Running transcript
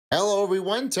Hello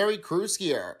everyone, Terry Crews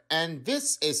here, and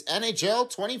this is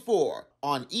NHL 24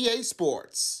 on EA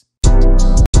Sports.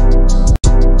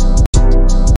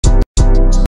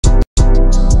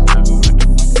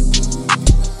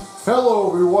 Hello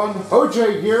everyone,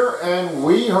 OJ here, and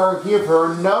we are here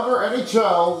for another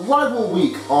NHL Rival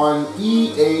Week on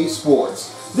EA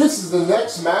Sports. This is the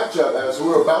next matchup as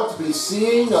we're about to be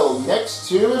seeing the next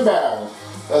two in battle.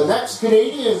 The next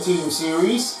Canadian team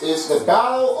series is the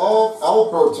Battle of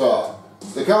Alberta.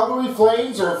 The Calgary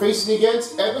Flames are facing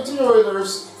against Edmonton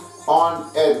Oilers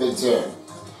on Edmonton.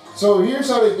 So here's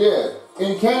how they did.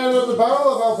 In Canada, the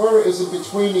Battle of Alberta is in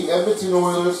between the Edmonton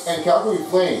Oilers and Calgary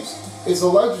Flames. It's a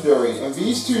legendary, and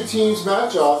these two teams'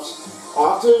 matchups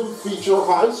often feature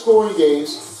high-scoring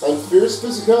games and fierce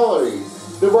physicality.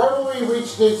 The rivalry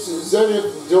reached its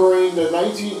zenith during the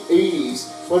 1980s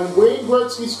when Wayne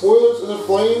Gretzky's Oilers and the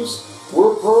Flames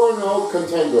were perennial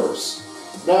contenders.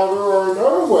 Now there are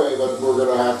another way that we're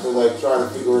going to have to try to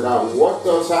figure it out what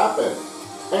does happen.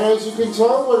 And as you can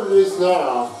tell what it is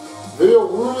now, they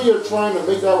really are trying to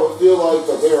make that one feel like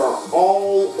that they are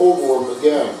all over them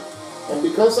again. And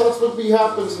because that's what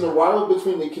happens in the rivalry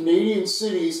between the Canadian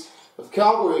cities of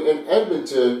Calgary and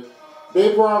Edmonton,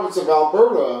 the province of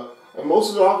Alberta, and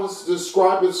most of it often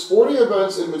described as sporting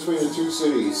events in between the two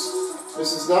cities.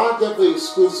 This is not definitely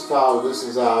exclusive how this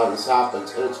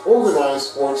happens, and it's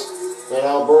organized sports in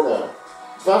Alberta.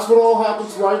 That's what all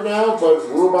happens right now, but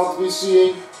we're about to be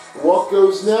seeing what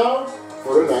goes now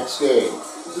for the next game.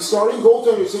 The starting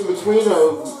goaltender is in between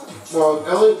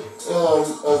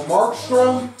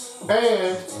Markstrom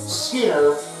and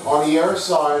Skinner on the other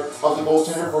side of the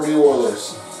goaltender for the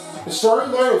Oilers. The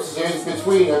starting lineup is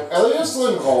between Elias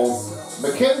Lindholm,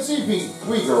 Mackenzie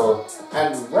Weegar,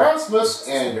 and Rasmus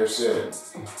Anderson.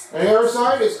 On the other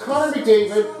side is Connor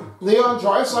McDavid, Leon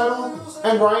Draisaitl,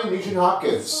 and Ryan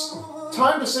Nugent-Hopkins.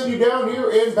 Time to send you down here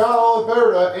in Battle of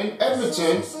Alberta in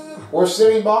Edmonton. We're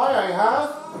sitting by, I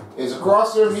have, is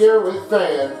across from here with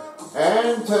Fan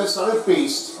and Son of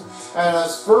Beast. And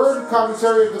as third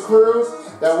commentary of the crew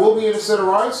that will be in the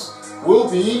center ice will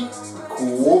be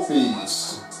Cool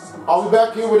Beast. I'll be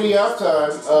back here with the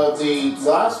halftime of the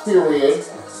last period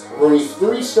for the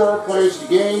 3-star players of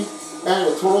the game and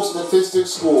the total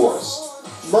statistics scores.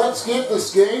 Let's get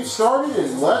this game started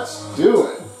and let's do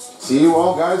it. See you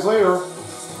all guys later.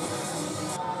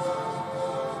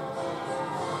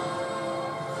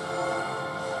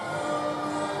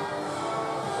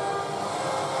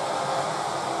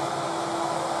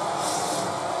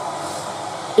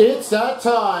 It's that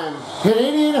time.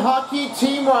 Canadian hockey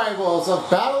team rivals of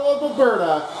Battle of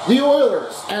Alberta, the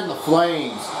Oilers and the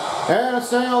Flames. And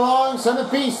staying along, Son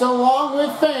of Beast along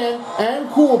with Fan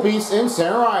and Cool Beast in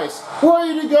center ice.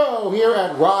 Ready to go here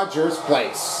at Rogers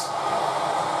Place.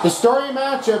 The starting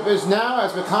matchup is now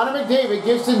as Connor McDavid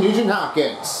gives to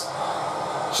Nugent-Hopkins.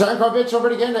 Shankovic over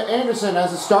again to Anderson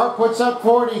as the start puts up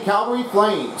for the Calgary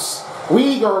Flames.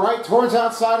 Weegar right towards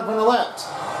outside from the left.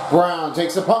 Brown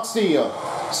takes the puck steal.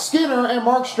 Skinner and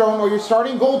Markstrom are your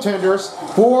starting goaltenders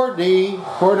for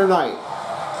tonight.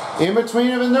 In between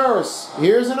them and Nurse,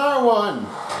 here's another one.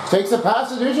 Takes a pass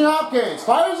to Nugent-Hopkins,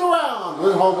 fires around,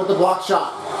 Lindholm with the block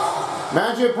shot.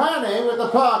 Mangiapane with the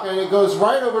puck, and it goes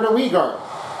right over to Weegar.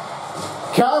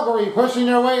 Calgary pushing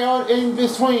their way out in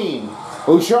between.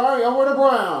 Bouchard over to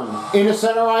Brown. In the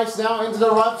center ice now into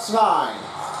the left side.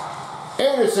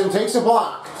 Anderson takes a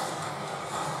block.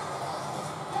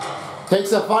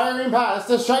 Takes a firing pass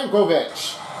to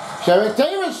Shankovic.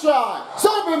 Davis shot.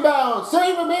 Something bounce.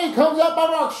 Save for me. Comes up by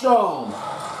Markstrom.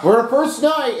 For the first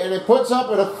night, and it puts up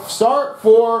a start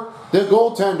for the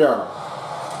goaltender.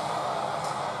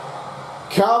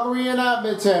 Calgary and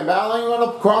Edmonton battling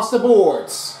across the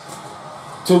boards.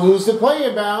 To lose the play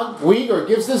inbound, Weegar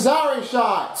gives the Zari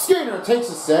shot. Skinner takes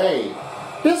a save.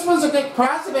 This one's a good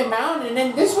passive inbound, and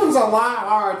then this one's a lot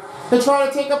hard to try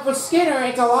to take up for Skinner.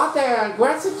 It's a lot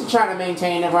aggressive to try to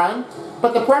maintain the run,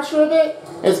 but the pressure of it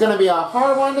is going to be a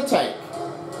hard one to take.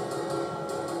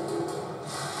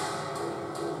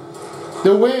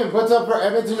 The win puts up for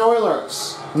Edmonton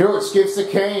Oilers. Nurse gives to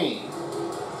Kane.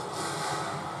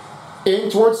 In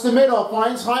towards the middle,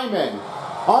 finds Hyman.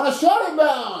 On a shot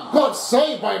inbound. Good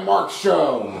save by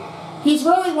Markstrom. He's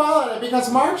really well at it because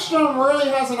Markstrom really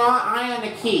has an eye on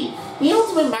the key. The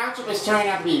ultimate matchup is turning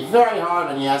out to be very hard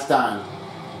when he has done.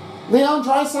 Leon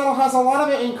Draisaitl has a lot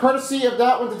of it in courtesy of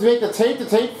that one to make the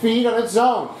tape-to-tape feed on its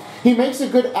own. He makes a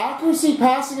good accuracy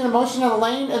passing and motion in the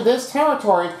lane in this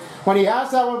territory when he has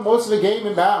that one most of the game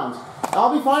inbound.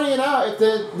 I'll be finding it out if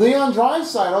the Leon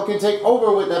Draisaitl can take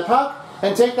over with the puck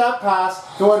and take that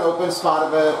pass to an open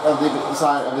spot of the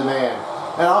side of the man.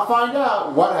 And I'll find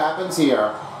out what happens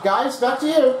here. Guys, back to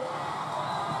you.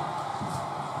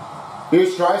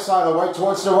 Here's Draisaitl right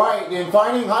towards the right, and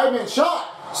finding Hyman. Shot!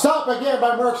 Stop again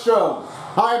by Markstrom.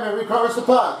 Hyman recovers the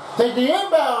puck. Take the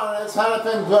inbound, and it's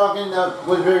Hannafin blocking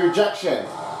with the rejection.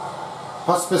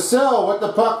 Pospisil with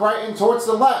the puck right in towards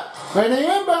the left. And the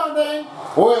inbounding.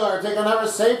 Oiler take another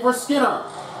save for Skinner.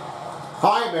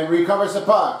 Hyman recovers the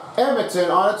puck. Edmonton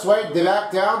on its way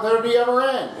back down to the other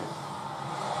end.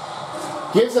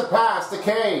 Gives a pass to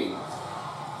Kane.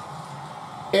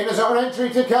 In his own entry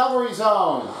to Calgary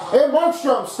zone. And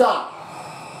Markstrom stopped.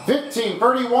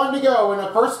 15:31 to go in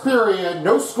the first period.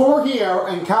 No score here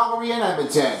in Calgary and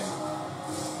Edmonton.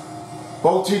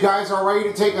 Both two guys are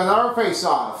ready to take another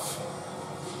face-off.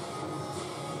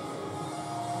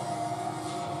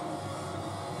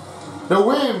 The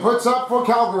win puts up for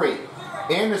Calgary.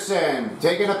 Anderson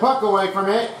taking the puck away from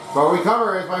it, but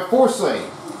recovers by Forsley.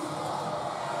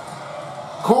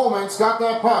 Coleman's got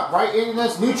that puck right in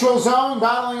this neutral zone,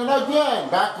 battling it again.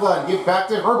 Backlund gives back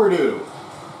to Herberdew.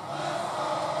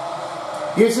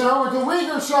 Gives it over to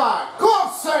Weegar shot.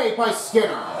 Glove save by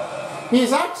Skinner.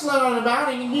 He's excellent on the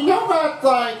mounting, and you know that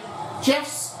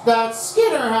that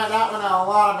Skinner had that one a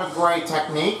lot of a great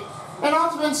technique. And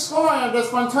ultimate scoring on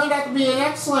this one turned out to be an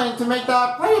excellent to make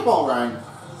that playable run.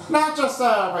 Not just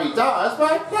what he does,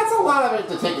 but that's a lot of it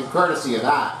to take a courtesy of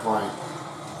that point.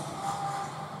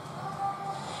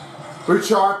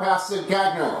 Bouchard passes to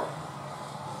Gagner.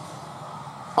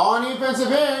 On the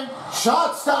offensive end,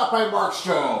 shot stopped by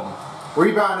Markstrom.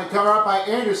 Rebound and cover up by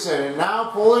Anderson, and now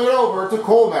pulling it over to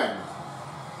Coleman.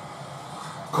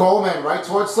 Coleman right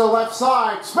towards the left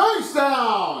side, space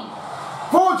down!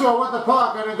 Forger with the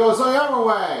puck, and it goes the other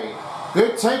way.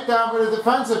 Good takedown for the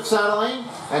defensive settling,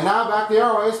 and now back the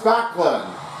other way is Backlund.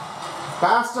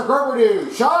 Pass to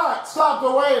Herberdew, shot stopped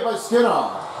away by Skinner.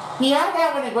 He had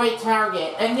having a great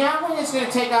target, and now when he's going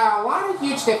to take out a lot of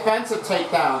huge defensive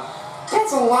takedown.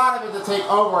 That's a lot of it to take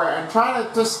over and try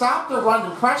to stop the run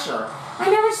and pressure. I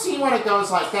never seen when it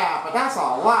goes like that, but that's a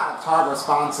lot of hard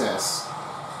responses.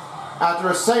 After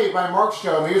a save by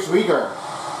Markstrom, here's Weegar.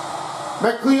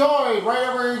 McLeod right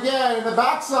over again in the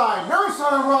backside. Nurse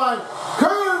on a run.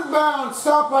 Curve bound,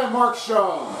 stopped by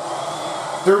Markstrom.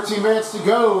 13 minutes to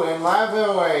go, and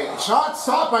Lavoie. Shot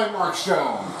stopped by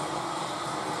Markstrom.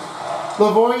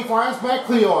 Lavoie finds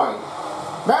McLeod.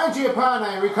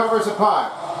 Mangiapane recovers the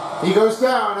puck. He goes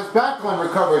down as Backlund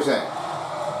recovers it.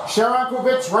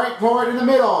 Sharankovic right forward in the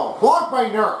middle. Blocked by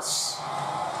Nurse.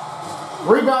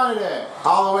 Rebounded it.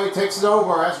 Holloway takes it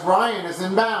over as Ryan is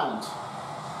inbound.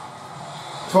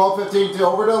 12:15 to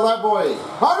over to Lavoie.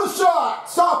 On the shot!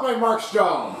 Stopped by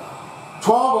Markstrom.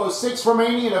 12:06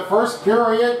 remaining in the first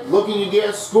period. Looking to get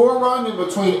a score run in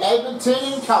between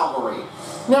Edmonton and Calgary.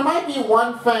 There might be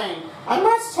one thing. I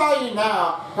must tell you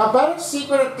now, a better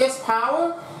secret of this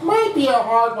power might be a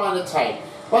hard one to take.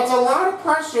 But it's a lot of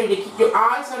pressure to keep your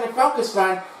eyes on the focus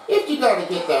gun if you gotta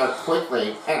get there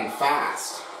quickly and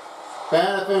fast.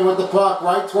 Hannafin with the puck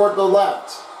right toward the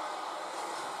left.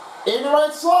 In the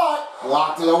right slot.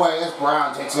 Locked it away as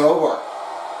Brown takes it over.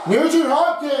 Nugent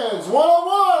Hopkins,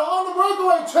 one-on-one on the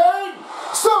breakaway chain.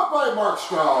 Stopped by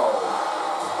Markstrom.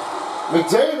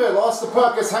 McDavid lost the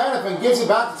puck as Hannafin gives it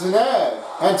back to Tanev.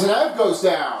 And Tanev goes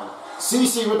down.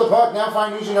 Ceci with the puck, now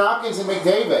find Nugent Hopkins and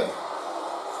McDavid.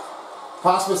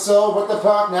 Pospisil with the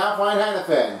puck, now find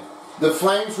Hannafin. The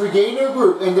Flames regain their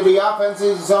group into the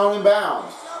offensive zone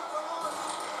inbound.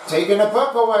 Taking the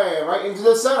puck away, right into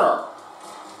the center.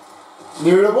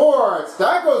 Near the boards,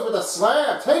 that goes with a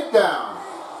slam, takedown.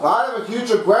 A lot of a huge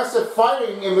aggressive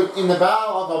fighting in the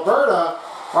Battle of Alberta,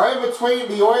 right in between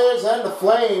the Oilers and the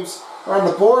Flames, on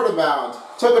the board inbound.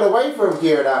 Took it away from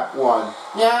here, that one.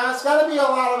 Yeah, it's got to be a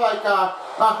lot of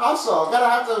a hustle. Got to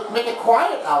have to make it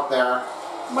quiet out there.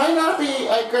 Might not be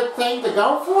a good thing to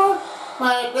go for,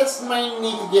 but this might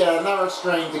need to get another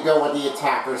string to go with the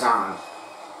attackers on.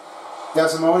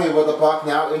 Desimone with the puck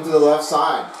now into the left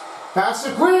side. Pass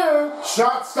to Greer.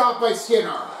 Shot stopped by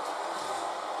Skinner.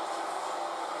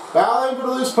 Battling for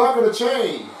the loose puck of the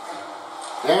chain.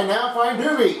 And now find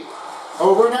Doobie.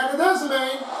 Over and out to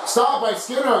Desimone. Stopped by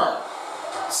Skinner.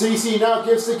 Ceci now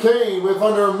gives to Kane with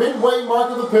under a midway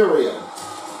mark of the period.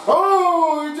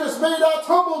 Oh, he just made that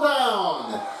tumble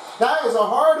down. That is a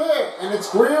hard hit, and it's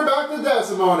Greer back to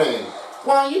Desimone.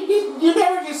 Well, you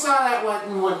never just saw that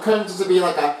when it comes to be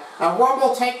like a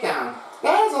rumble takedown.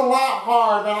 That is a lot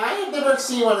hard, but I have never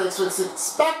seen what I was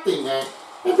expecting it.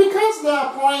 And because of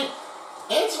that point,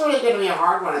 it's really going to be a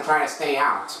hard one to try to stay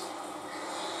out.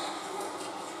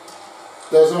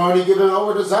 Desimone given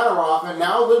over to Zadorov, and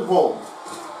now Lindholm.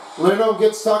 Lindholm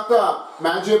gets tucked up.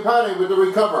 Mangiapane with the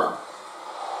recover.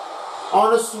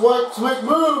 On a slick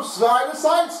move, slide to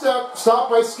sidestep,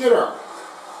 stopped by Skinner.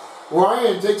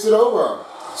 Ryan takes it over.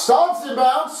 Stops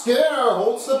inbound, Skinner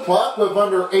holds the puck with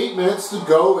under 8 minutes to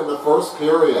go in the first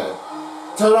period.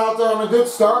 Turned out there on a good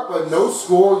start, but no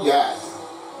score yet.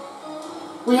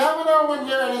 We have another one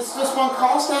here, and it's just one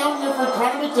calls down here for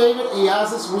Connor McDavid. He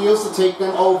has his wheels to take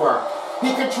them over.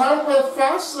 He could try to put a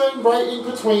fast swing right in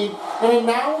between, and it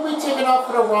now will be taken off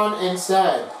for the run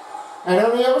instead. And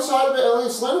on the other side of it,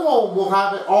 Elias Lindholm will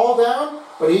have it all down,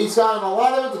 but he's gotten a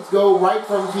lot of it to go right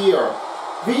from here.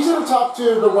 These are the top two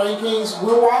of the rankings.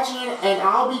 We're watching it, and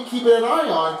I'll be keeping an eye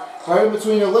on right in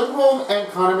between Lindholm and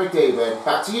Connor McDavid.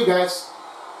 Back to you guys.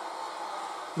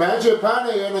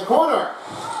 Mangiapane in the corner.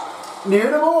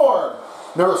 Near the board.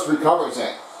 Nurse recovers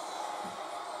it.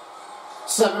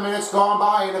 7 minutes gone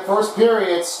by in the first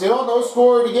period. Still no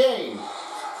score in the game.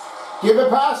 Give it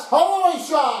past. Holloway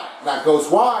shot. That goes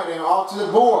wide and off to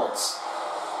the boards.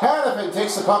 Hannafin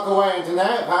takes the puck away into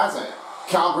net. Has it.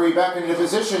 Calgary back into the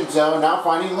position zone, now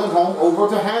finding Lindholm over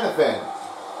to Hannafin.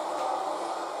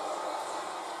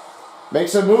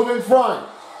 Makes a move in front.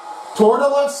 Toward the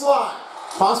left slot.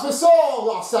 Pospisil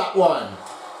lost that one.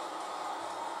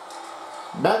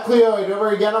 McLeod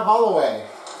over again to Holloway.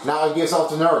 Now he gives off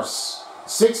to Nurse.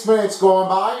 6 minutes going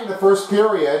by in the first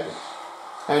period.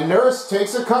 And Nurse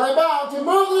takes a cut inbound to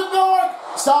move the north.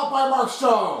 Stopped by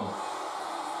Markstrom.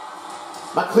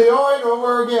 McLeod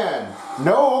over again.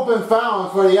 No open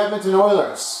found for the Edmonton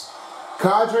Oilers.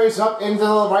 Kadri's up into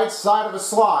the right side of the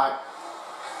slot.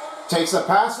 Takes a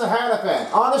pass to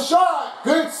Hannafin. On the shot!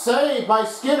 Good save by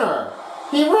Skinner.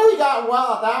 He really got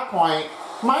well at that point.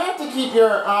 Might have to keep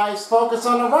your eyes focused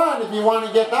on the run if you want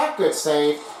to get that good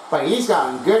save. But he's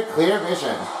gotten good clear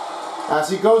vision. As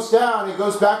he goes down, he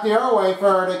goes back the other way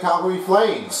for the Calgary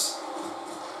Flames.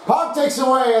 Puck takes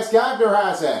away as Gagner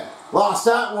has it. Lost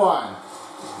that one.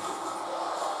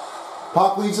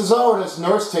 Puck leaves his own as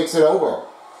Nurse takes it over.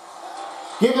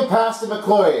 Give it pass to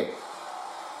McLeod.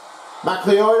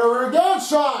 McLeod over again,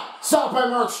 shot! Stopped by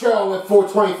Markstrom with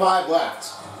 4:25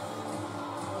 left.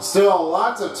 Still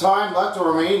lots of time left to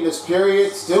remain in this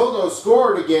period. Still no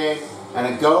score in the game, and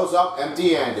it goes up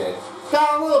empty-handed.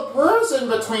 Got a little bruise in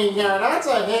between here, that's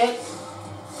a hit.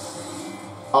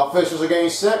 Officials are getting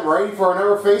set, ready for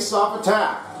another face-off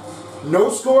attack.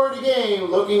 No score in the game,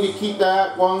 looking to keep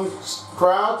that one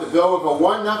crowd to go with a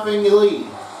 1-0 lead.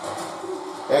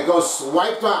 It goes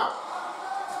swiped out.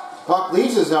 Puck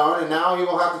leaves his zone, and now he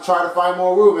will have to try to find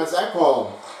more room as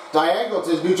Ekholm. Diagonal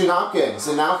to Nugent Hopkins,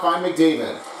 and now find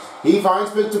McDavid. He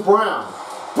finds it to Brown.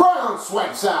 Brown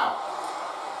swipes out.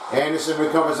 Anderson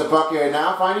recovers the puck here,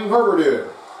 now finding Herberdew.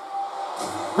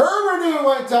 Herberdew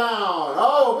went down.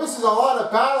 Oh, this is a lot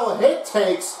of battle hit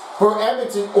takes for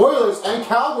Edmonton Oilers and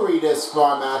Calgary this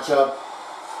matchup.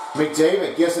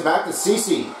 McDavid gives it back to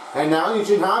Ceci, and now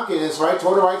Nugent Hopkins is right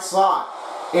toward the right slot.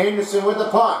 Anderson with the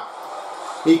puck.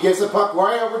 He gives the puck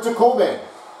right over to Coleman.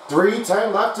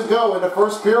 3:10 left to go in the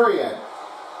first period.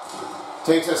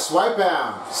 Takes a swipe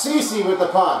down. Ceci with the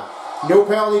puck. No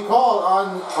penalty called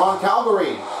on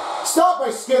Calgary. Stopped by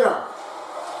Skinner.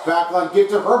 Backlund give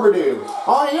to Herberdew.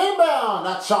 On the inbound.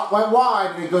 That shot went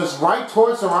wide and it goes right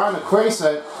towards around the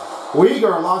crescent.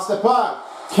 Uyghur lost the puck.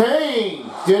 Kane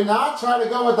did not try to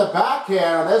go with the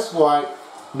backhand on this one.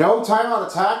 No timeout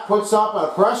attack, puts up a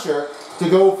pressure to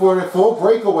go for the full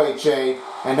breakaway chain.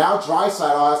 And now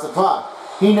Draisaitl has the puck.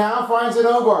 He now finds it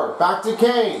over. Back to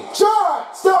Kane.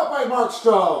 Shot! Stopped by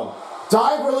Markstrom.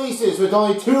 Dive releases with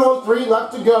only 2:03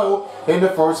 left to go in the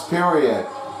first period.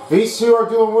 These two are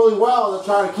doing really well to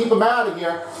try to keep him out of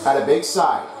here at a big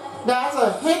side. That's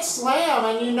a hit slam,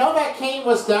 and you know that Kane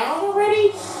was down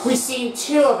already? We've seen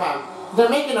two of them. They're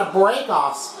making a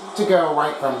break-offs to go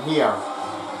right from here.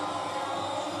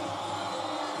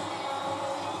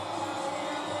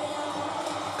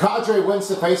 Kadri wins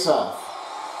the face-off.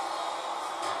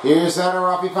 Here's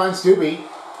Zadorov, he finds Doobie.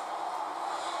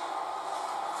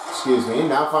 Excuse me,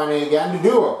 now finding again to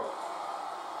Duo.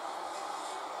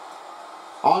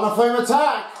 On the flame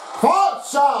attack.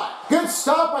 False shot. Good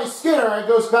stop by Skinner. It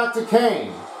goes back to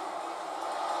Kane.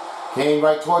 Kane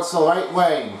right towards the right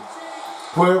wing.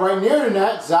 Put it right near the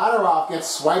net. Zadorov gets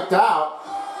swiped out.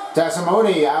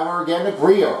 Desimone over again to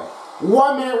Greer.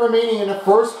 1 minute remaining in the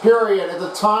first period as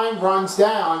the time runs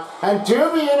down. And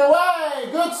Doobie in the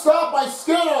way. Good stop by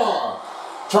Skinner.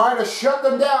 Trying to shut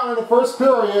them down in the first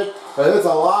period. But there's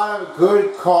a lot of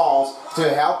good calls to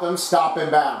help them stop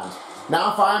inbound.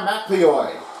 Now find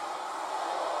McLeod.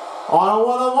 On a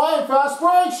one-on-one, fast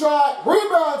break shot.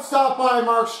 Rebound stop by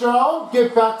Markstrom.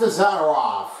 Give back to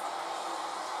Zadorov.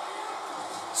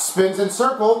 Spins in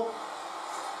circle.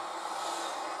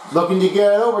 Looking to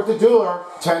get it over to Dueler.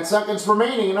 10 seconds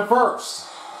remaining in the first.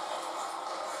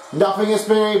 Nothing has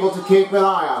been able to keep an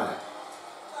eye on it.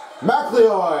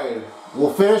 McLeod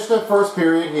will finish the first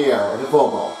period here at the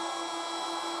football.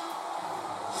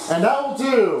 And that will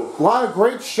do. A lot of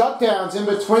great shutdowns in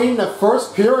between the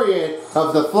first period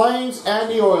of the Flames and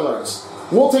the Oilers.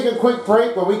 We'll take a quick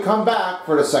break when we come back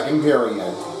for the second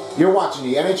period. You're watching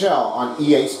the NHL on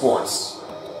EA Sports.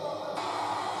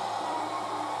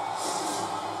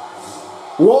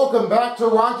 Welcome back to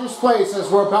Rogers Place as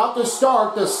we're about to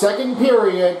start the second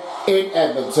period in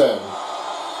Edmonton.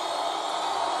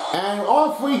 And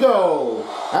off we go.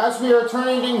 As we are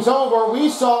turning things over, we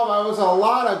saw there was a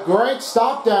lot of great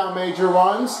stop-down major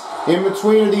runs in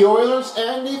between the Oilers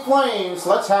and the Flames.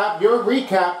 Let's have your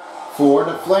recap for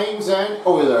the Flames and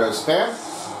Oilers, fan.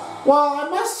 Well, I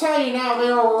must tell you now,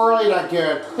 they were really not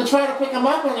good. To try to pick them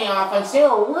up in the offense, they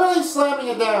were really slamming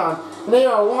it down. And they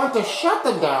were wanting to shut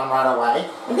them down right away.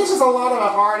 And this is a lot of a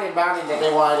hard inbounding that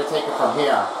they wanted to take it from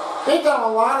here. They've done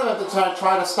a lot of it to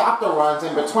try to stop the runs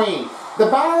in between. The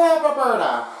Battle of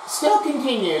Alberta still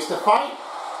continues to fight,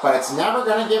 but it's never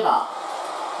going to give up.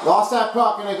 Lost that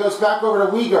puck, and it goes back over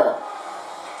to Uyghur.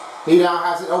 He now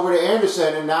has it over to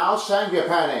Anderson, and now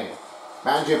Mangiapane,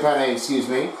 excuse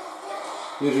me.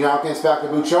 Usually now gets back to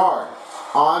Bouchard.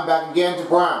 On, back again to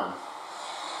Brown.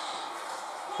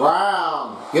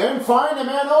 Brown, couldn't find a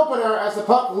man opener as the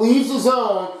puck leaves the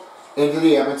zone into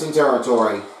the Edmonton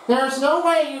territory. There's no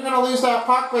way you're going to lose that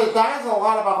puck, but that is a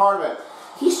lot of a heart of it.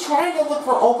 He's trying to look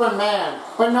for open man,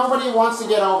 but nobody wants to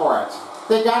get over it.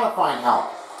 They got to find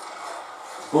help.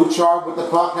 Bouchard with the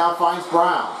puck now finds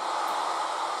Brown.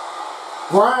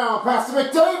 Brown pass to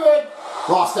McDavid.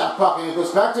 Lost that puck and it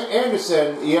goes back to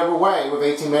Anderson the other way with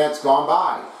 18 minutes gone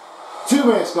by. 2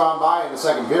 minutes gone by in the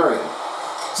second period.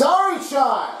 Sorry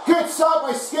shot. Good stop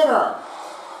by Skinner.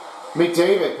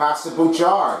 McDavid pass to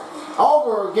Bouchard.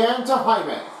 Over again to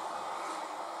Hyman.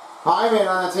 Hyman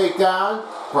on the takedown.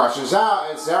 Pressures out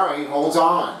and Zary holds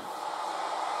on.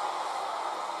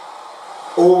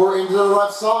 Over into the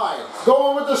left side.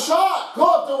 Going with the shot.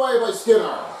 Gloved away by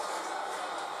Skinner.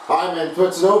 Hyman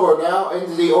puts it over now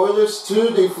into the Oilers to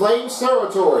the Flames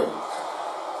territory.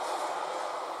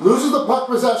 Loses the puck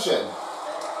possession.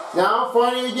 Now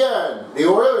fighting again. The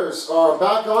Oilers are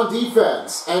back on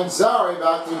defense. And Zary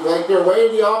back to make their way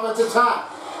to the offensive attack.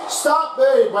 Stop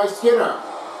made by Skinner.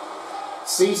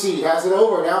 CC has it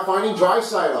over, now finding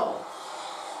Draisaitl.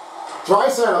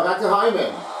 Draisaitl back to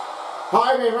Hyman.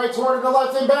 Hyman right toward the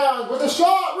left inbound with a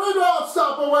shot. Rebound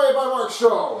stop away by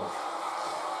Markstrom.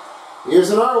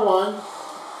 Here's another one.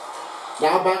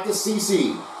 Now back to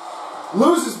CC.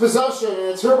 Loses possession and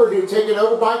it's Huberdeau taken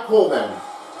over by Coleman.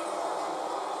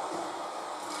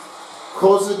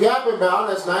 Closes the gap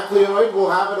inbound as McLeod will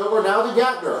have it over now to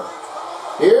Gagner.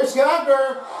 Here's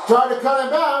Gagner. Trying to cut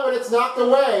him down, but it's knocked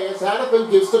away as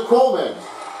Hannafin gives to Coleman.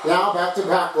 Now back to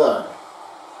Backlund.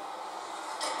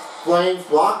 Flames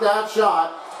block that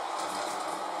shot.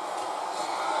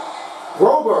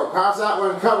 Grober pass that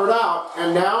one covered out,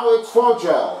 and now it's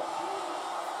Fogel.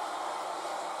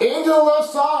 Into the left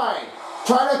side.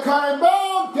 Trying to cut him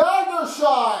down. Gagner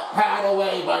shot. Pat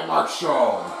away by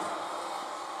Markstrom.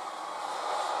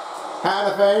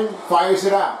 Hannafin fires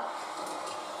it out.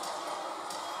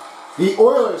 The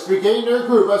Oilers regain their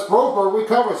group as Grober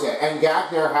recovers it, and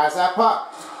Gagner has that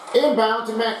puck. Inbound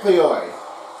to McLeod.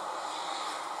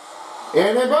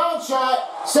 An inbound shot,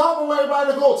 stopped away by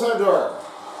the goaltender.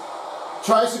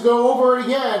 Tries to go over it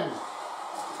again.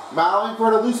 Battling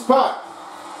for the loose puck.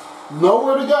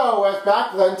 Nowhere to go as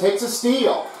Backlund takes a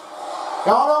steal. On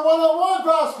a one-on-one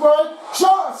fast break.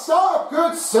 Shot, stop,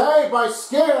 good save by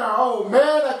Skinner. Oh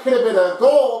man, that could have been a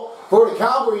goal for the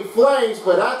Calgary Flames,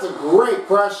 but that's a great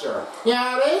pressure.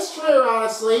 Yeah, it is true,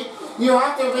 honestly. You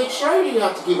have to make sure you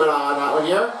have to keep an eye on that one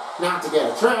here, not to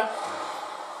get a trip.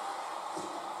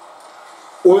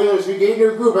 Oilers regain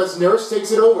their group as Nurse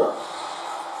takes it over.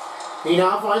 He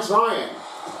now finds Ryan.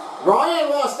 Ryan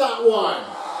lost that one.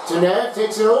 Tanev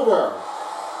takes it over.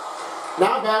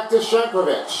 Now back to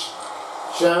Shankovich.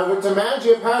 Shankovich to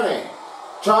Mangiapane.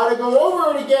 Try to go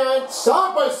over it again.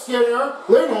 Stopped by Skinner.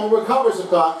 Lindholm recovers the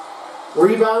puck.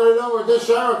 Rebounded it over to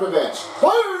Shankovich.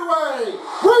 Fired away.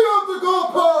 Bring up the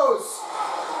goalpost.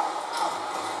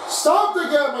 Stopped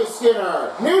again by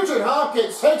Skinner. Nugent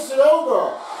Hopkins takes it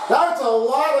over. That's a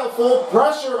lot of full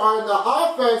pressure on the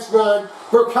offense run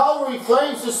for Calgary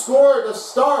Flames to score at the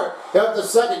start of the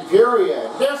second period.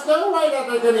 There's no way that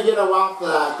they're going to get off to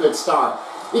that good start.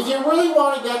 If you really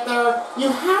want to get there, you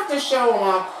have to show them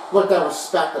up what they're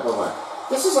respectable with.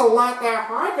 This is a lot that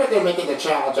hard that they're making the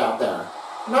challenge out there.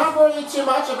 Not really too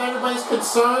much of anybody's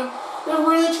concern, They're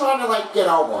really trying to, like, get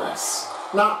over us.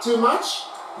 Not too much,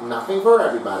 nothing for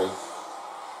everybody.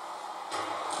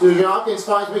 Nugent Hopkins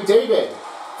finds McDavid.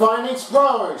 Finding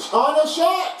Sprowage on a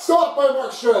shot. Stopped by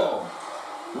Markstrom.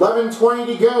 11:20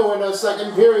 to go in the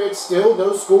second period. Still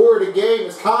no score to game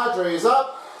as Kadri is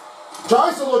up.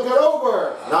 Tries to look it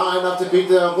over. Not enough to beat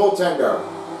the goaltender.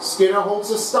 Skinner holds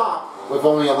a stop with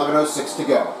only 11:06 to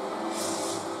go.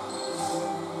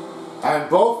 And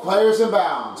both players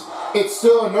inbound. It's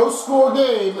still a no-score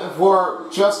game for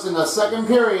just in the second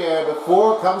period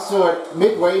before it comes to a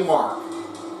midway mark.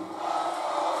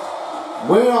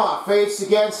 Winoff faced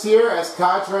against here as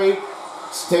Kadri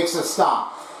takes a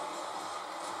stop.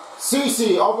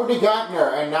 Ceci over to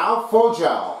Gagner and now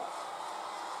Fogel.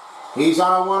 He's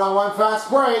on a one-on-one fast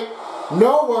break.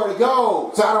 Nowhere to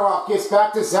go. Zadorov gets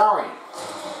back to Zary.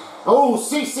 Oh,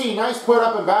 Ceci, nice put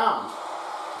up and bound.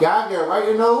 Gagner right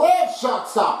in the left, shot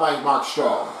stop by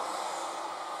Markstrom.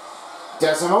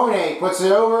 Desimone puts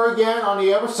it over again on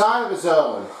the other side of the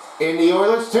zone. In the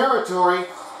Oilers' territory.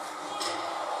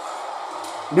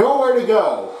 Nowhere to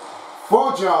go.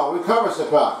 Fogel recovers the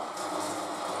puck.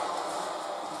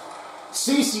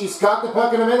 Ceci's got the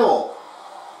puck in the middle.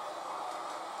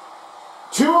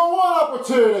 2-on-1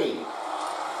 opportunity.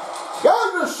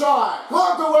 Gagner shot.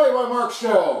 Blocked away by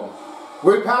Markstrom.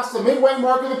 We're past the midway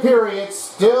mark of the period.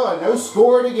 Still a no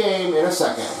score in the game in a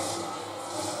second.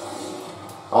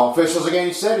 All officials are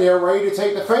getting set here, ready to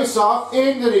take the face-off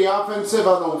into the offensive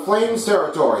of the Flames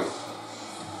territory.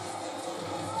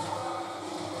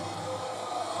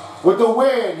 With the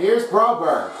win, here's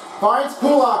Broberg. Finds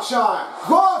Kulak shot.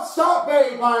 Glove stop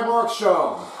made by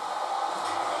Markstrom.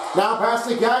 Now pass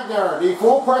to Gagner. The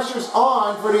full pressure's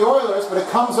on for the Oilers, but it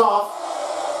comes off.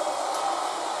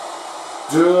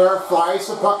 Dueller flies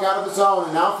the puck out of the zone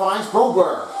and now finds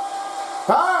Broberg.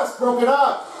 Pass broken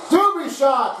up. Doobie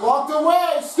shot blocked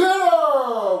away.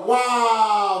 Skinner!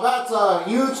 Wow, that's a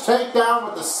huge takedown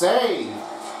with the save.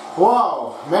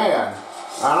 Whoa, man.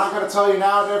 I'm not going to tell you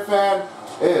now, dear fan.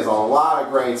 It is a lot of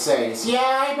great saves. Yeah,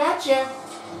 I betcha.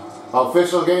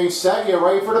 Official getting set here,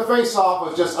 ready for the face-off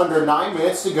with just under 9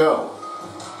 minutes to go.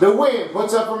 The win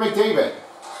puts up for McDavid.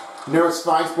 Nurse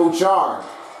finds Bouchard.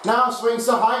 Now swings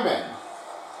to Hyman.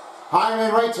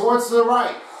 Hyman right towards the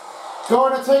right.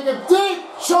 Going to take a deep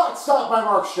shot stopped by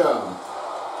Markstrom.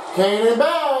 Kane and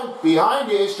Bell.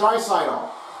 Behind it is Draisaitl.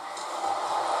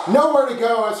 Nowhere to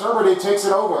go as Herberty takes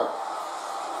it over.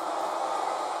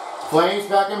 Flames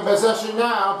back in possession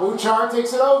now. Bouchard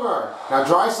takes it over. Now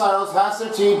Draisaitl's passed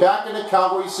their team back into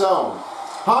Calgary's zone.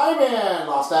 Hyman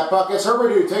lost that puck as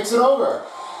Herberty takes it over.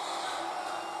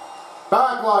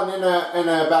 Backlund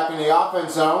back in the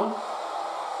offense zone.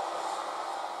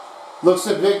 Looks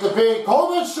to pick the big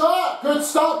Coleman shot. Good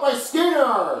stop by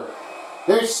Skinner.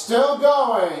 They're still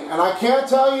going, and I can't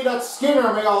tell you that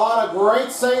Skinner made a lot of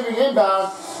great saving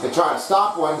inbound to try to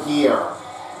stop one here.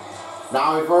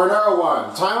 Now for another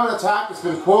one. Time on attack has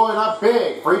been pulling up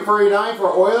big. 3:39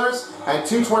 for Oilers and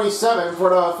 2:27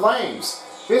 for the Flames.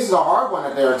 This is a hard one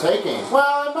that they're taking.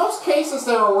 Well, in most cases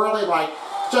they were really like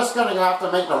just going to have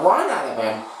to make the run out of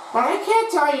him. But I can't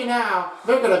tell you now,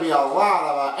 they're going to be a lot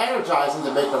of energizing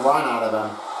to make the run out of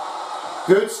him.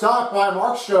 Good stop by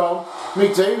Markstrom.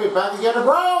 McDavid back to get a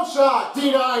Brown shot.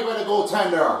 Denied by the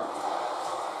goaltender.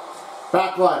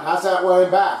 Backlund has that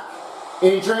one back.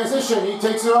 In transition, he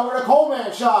takes it over to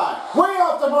Coleman shot. Way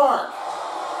off the mark.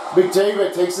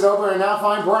 McDavid takes it over and now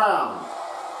finds Brown.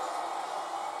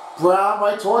 Brown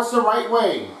right towards the right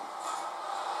wing.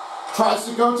 Tries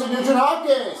to go to Nugent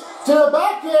Hopkins. To the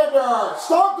backhander.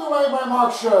 Stopped away by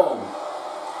Markstrom.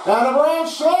 And a Brown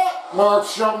shot.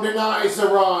 Markstrom denies the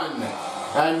run.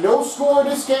 And no score in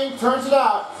this game turns it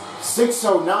out.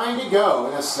 6:09 to go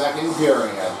in the second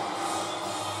period.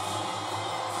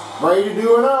 Ready to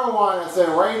do another one as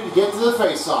they're ready to get to the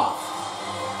face-off.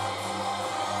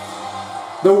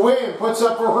 The win puts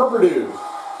up for Herberdew.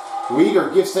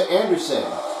 Uyghur gives to Anderson.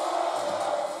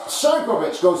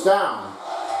 Shankovic goes down.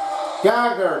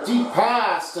 Gagner, deep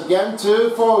pass again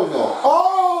to Foligno.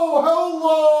 Oh,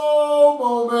 hello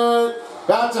moment.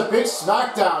 That's a big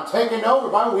smackdown taken over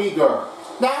by Uyghur.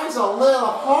 That is a little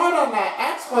hard on that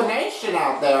explanation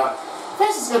out there.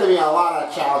 This is going to be a lot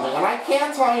of challenging, and I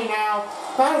can't tell you now,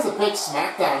 that is a big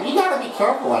smackdown. You got to be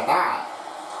careful with that.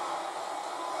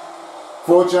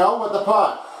 Fogel with the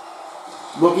puck.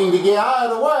 Looking to get out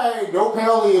of the way. No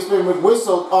penalty has been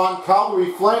whistled on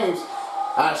Calgary Flames.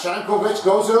 As Shankovic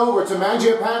goes it over to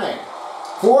Mangiapane.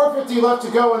 4:50 left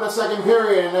to go in the second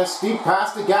period, and a steep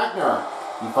pass to Gagner.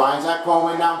 He finds that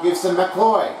Coleman, now gives to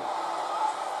McLeod.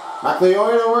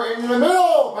 McLeod over into the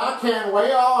middle. Backhand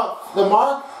way off the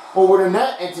mark, over the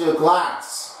net into the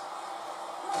glass.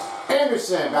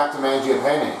 Anderson back to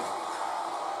Mangiapane.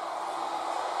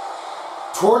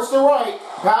 Towards the right.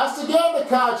 Pass again to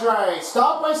Kadri.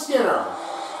 Stopped by Skinner.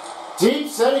 Deep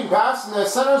setting pass in the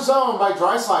center zone by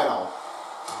Draisaitl.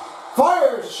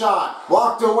 Fires a shot.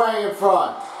 Blocked away in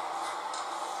front.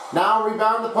 Now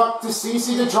rebound the puck to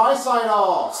Ceci to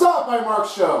Draisaitl. Stopped by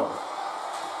Markstrom.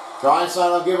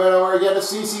 Draisaitl give it over again to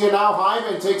Ceci, and now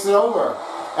Hyman takes it over.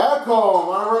 Ekholm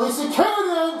on a release of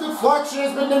Cannon. Deflection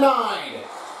has been denied.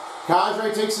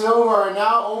 Kadri takes it over, and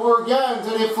now over again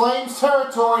to the Flames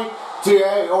territory to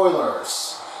the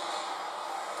Oilers.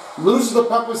 Loses the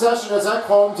puck possession as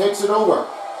Ekholm takes it over.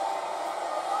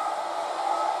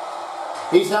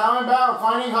 He's now inbound,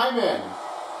 finding Hyman.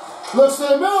 Looks to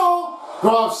the middle.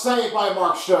 Glove saved by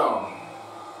Markstrom.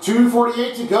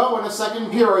 2:48 to go in the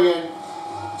second period.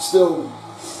 Still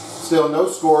no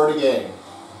score in the game.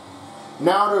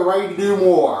 Now they're ready to do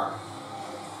more.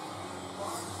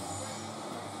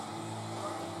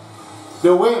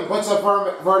 The win puts up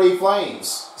for the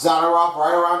Flames. Zadorov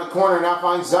right around the corner, now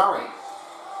finds Zari.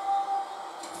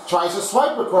 Tries to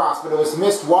swipe across, but it was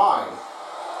missed wide.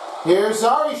 Here's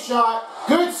Zari's shot.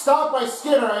 Good stop by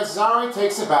Skinner as Zari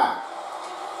takes it back.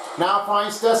 Now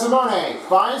finds Desimone.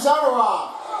 Finds Zadorov.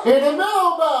 In the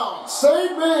middle bounce.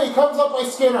 Save me. Comes up by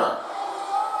Skinner.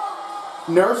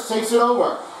 Nurse takes it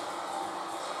over.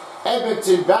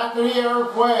 Edmonton back in the air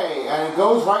play, and it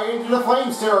goes right into the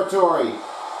Flames territory.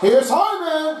 Here's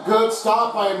Hyman. Good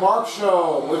stop by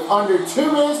Markstrom with under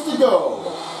 2 minutes to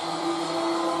go.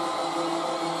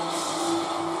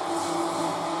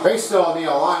 They still need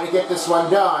a lot to get this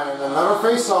one done, and another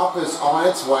face-off is on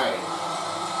its way.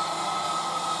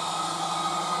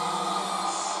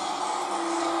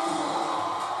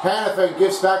 Hanifin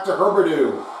gives back to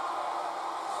Herberdeau.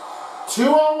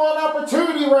 2-on-1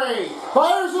 opportunity, Ray.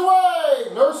 Fires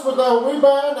away. Nurse with the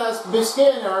rebound as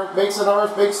Skinner makes another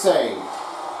big save.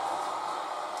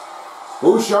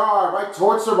 Bouchard right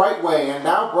towards the right way, and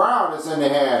now Brown is in the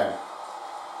head.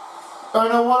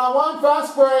 And a one-on-one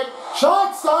fast break.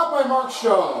 Shot stopped by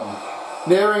Markstrom.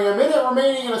 Nearing a minute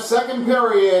remaining in the second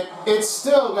period, it's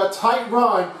still a tight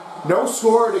run. No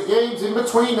score. The game's in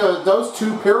between those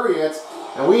two periods.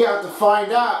 And we have to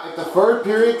find out if the third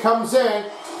period comes in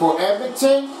for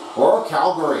Edmonton or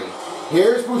Calgary.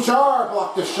 Here's Bouchard,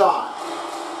 blocked the shot.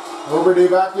 Herberdeau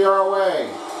back the other way.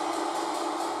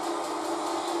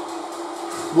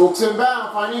 Wilkes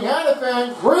inbound, finding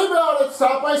Hanifin. Rebounded,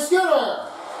 stopped by Skinner.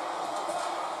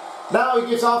 Now he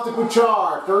gets off to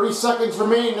Bouchard. 30 seconds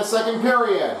remaining in the second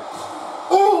period.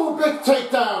 Ooh, big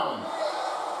takedown.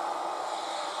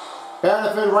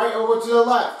 Hanifin right over to the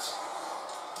left.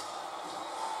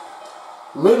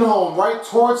 Lindholm right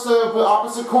towards the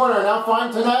opposite corner. Now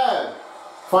find Tanev.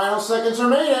 Final seconds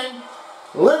remaining.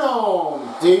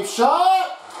 Lindholm, deep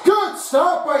shot. Good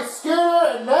stop by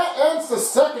Skinner, and that ends the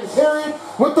second period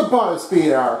with the buzz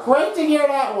beater. Great to hear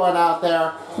that one out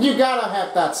there. You gotta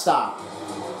have that stop.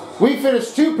 We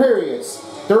finished 2 periods.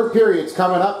 Third period's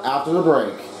coming up after the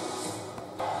break.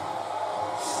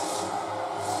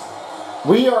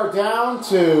 We are down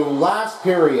to last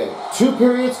period. 2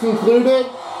 periods concluded.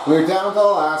 We're down to the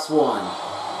last one.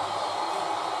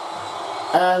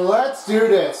 And let's do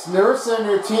this. Nurse and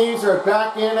her teams are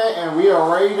back in it, and we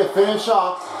are ready to finish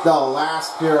off the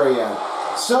last period.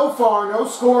 So far, no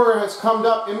score has come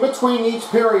up in between each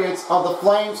periods of the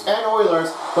Flames and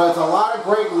Oilers, but it's a lot of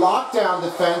great lockdown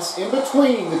defense in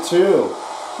between the two.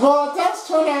 Well, that's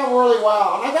turned out really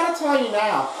well, and I gotta tell you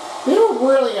now, they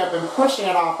really have been pushing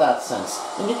it off that since.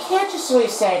 And you can't just really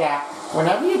say that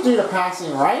whenever you do the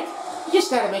passing right, you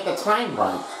just gotta make the time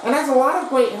right. And there's a lot of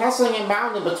great hustling and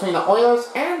mounting between the Oilers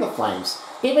and the Flames.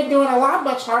 They've been doing a lot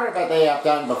much harder than they have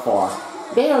done before.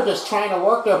 They are just trying to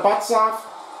work their butts off.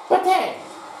 But hey,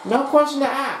 no question to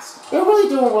ask. They're really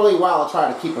doing really well to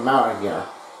try to keep them out of here.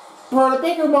 For the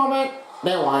bigger moment,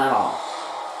 they won it all.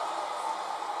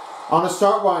 On the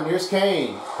start one, here's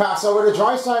Kane. Pass over to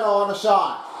Draisaitl on the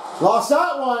shot. Lost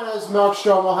that one as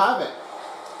Markstrom will have it.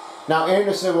 Now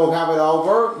Anderson will have it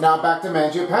over. Now back to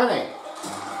Mangiapane.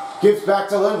 Gives back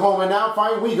to Lindholm, and now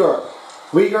find Weegar.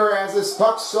 Weegar has his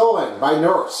puck stolen by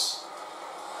Nurse.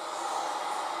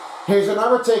 Here's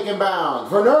another taken bound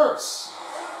for Nurse.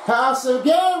 Pass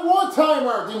again,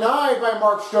 one-timer, denied by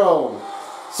Markstrom.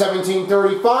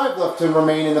 17:35 left to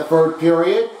remain in the third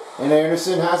period, and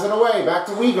Anderson has it away, back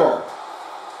to Weegar.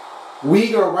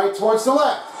 Weegar right towards the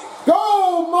left.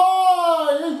 Go,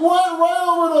 my! He went right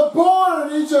over the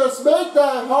board, and he just made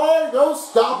that hard,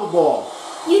 unstoppable.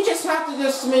 You just have to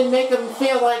just make them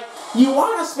feel like you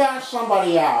want to smash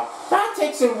somebody out. That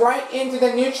takes him right into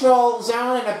the neutral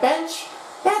zone and a bench.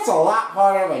 That's a lot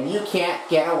harder, and you can't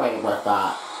get away with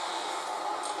that.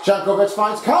 Jankovic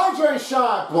finds Kadri's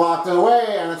shot, blocked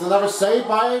away, and it's another save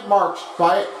by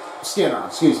Skinner,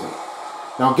 excuse me.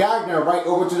 Now Gagner right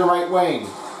over to the right wing.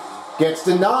 Gets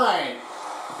denied.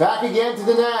 Back again to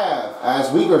Denev as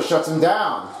Uyghur shuts him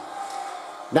down.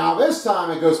 Now this time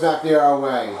it goes back the other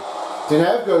way.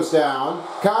 Denev goes down.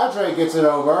 Kadri gets it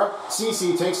over.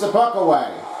 CC takes the puck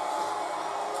away.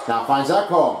 Now finds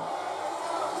Ekholm.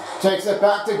 Takes it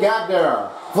back to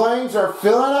Gagner. Flames are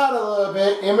filling out a little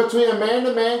bit in between a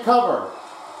man-to-man cover.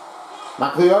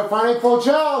 McLeod finding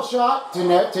Fogel shot.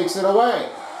 Denev takes it away.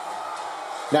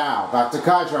 Now back to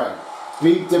Kadri.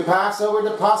 Beat the pass over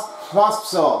to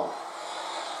Pospisil.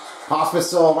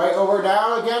 Pospisil right over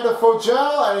down again to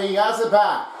Fogel, and he has it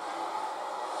back.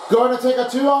 Going to take a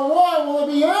 2-on-1. Will it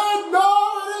be in?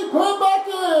 No, and he put it back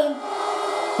in.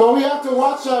 But we have to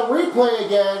watch that replay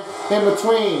again in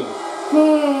between.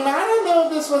 I don't know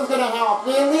if this one's going to help.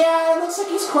 Yeah, it looks like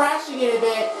he's crashing it a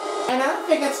bit, and I don't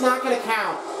think it's not going to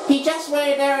count. He just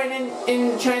waited there, and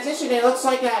in transition, it looks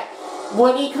like that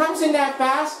when he comes in that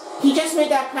fast, he just made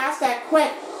that pass that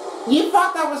quick. You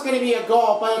thought that was going to be a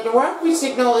goal, but at the referee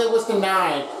signal, it was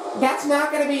denied. That's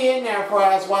not going to be in there for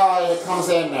as well as it comes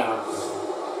in now.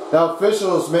 The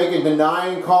officials make a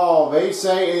denying call. They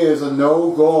say it is a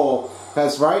no goal,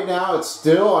 as right now it's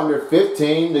still under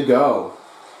 15 to go.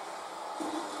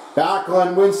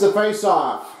 Backlund wins the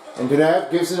faceoff, and Denev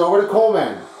gives it over to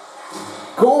Coleman.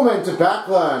 Coleman to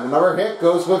Backlund. Another hit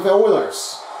goes with the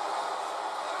Oilers.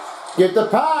 Get the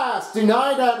pass.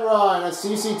 Denied that run as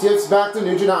CC tips back to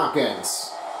Nugent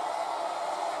Hopkins.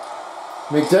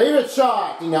 McDavid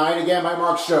shot. Denied again by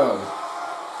Markstrom.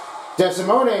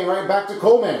 Desimone right back to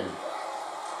Coleman.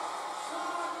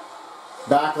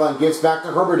 Backlund gives back to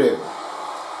Herberdew.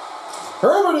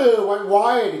 Herberdew went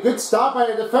wide. Good stop by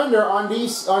the defender on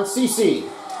CC.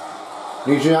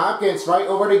 Nugent Hopkins right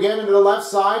over it again into the left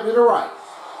side to the right.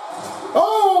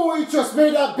 Oh, he just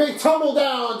made that big tumble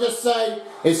down. Just say,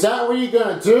 is that what you're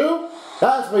going to do?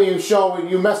 That's when you show when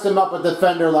you messed him up a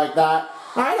defender like that.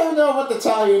 I don't know what to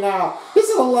tell you now. This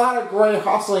is a lot of great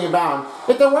hustling about.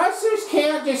 If the wrestlers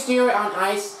can't just do it on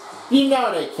ice, you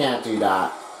know they can't do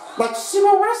that. Like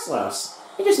sumo wrestlers.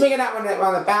 They're just making that on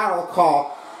the battle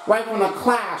call. Right from the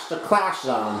clash to clash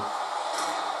zone.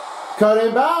 Cut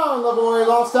inbound. Lavoie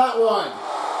lost that one.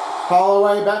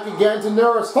 Holloway back again to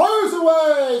Norris. Fires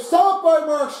away. Stopped by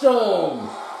Markstrom.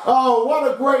 Oh,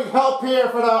 what a great help here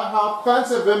for the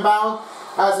offensive inbound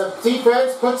as the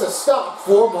defense puts a stop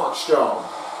for Markstrom.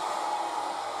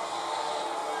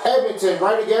 Edmonton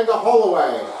right again to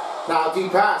Holloway. Now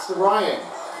deep pass to Ryan.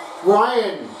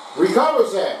 Ryan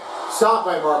recovers it. Stopped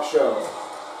by Markstrom.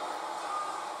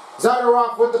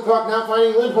 Zadorov with the puck, now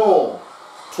finding Lindholm.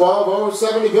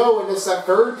 12:07 to go in this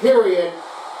third period.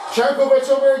 Jankovic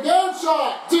over again,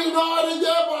 shot! Denied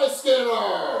again by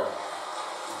Skinner!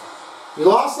 He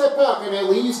lost that puck and it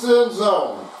leads to the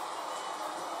zone.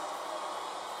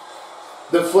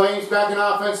 The Flames back in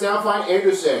offense now find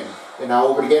Anderson. And now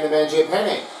over again to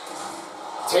Mangiapane.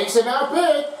 Takes him out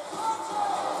big.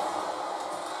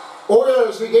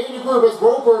 Oilers regain the group as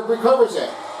Broberg recovers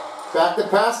it. Back to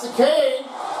pass to Kane.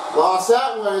 Lost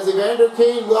that one as Evander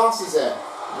Kane loses it.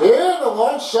 Yeah, the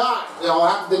long shot. They'll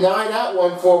have to deny that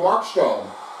one for Markstrom.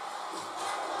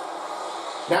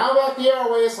 Now back the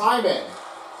airways, Hyman.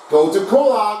 Go to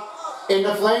Kulak in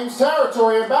the Flames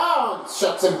territory and bounds.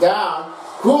 Shuts him down.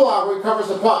 Kulak recovers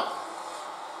the puck.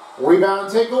 Rebound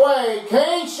take away.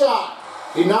 Kane shot.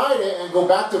 Denied it and go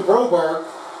back to Broberg.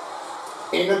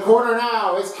 In the corner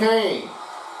now is Kane.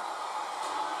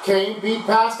 Kane beat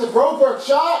past the Broberg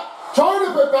shot. Trying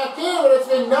to put back in, but it's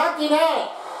been knocking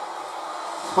out.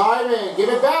 Hyman, give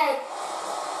it back.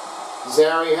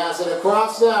 Zary has it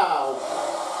across now.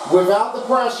 Without the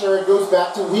pressure, it goes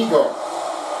back to Uyghur.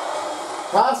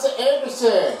 Pass to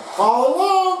Anderson. All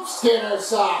alone. Skinner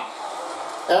stop.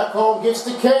 Ekholm gives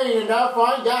to Kane and now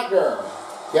find Gagner.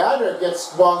 Gagner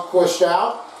gets one pushed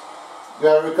out.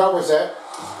 Gagner recovers it.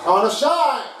 On a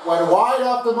shot. Went wide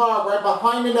off the mark right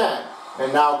behind the net.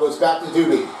 And now goes back to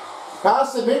Doobie.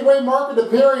 Past the midway mark of the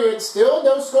period, still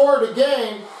no score in the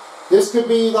game. This could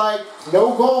be like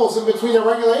no goals in between the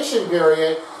regulation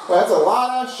period. But that's a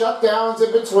lot of shutdowns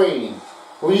in between.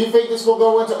 Do you think this will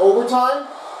go into overtime?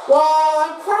 Well,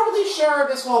 I'm probably sure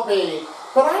this will be,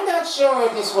 but I'm not sure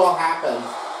if this will happen.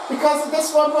 Because if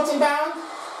this one puts him down,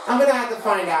 I'm going to have to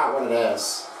find out what it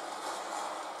is.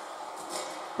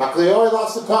 McLeod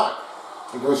lost the puck.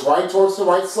 He goes right towards the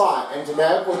right slot. And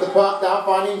Denev with the puck now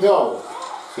finding Doe.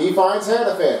 He finds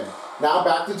Hannafin. Now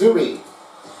back to Doobie.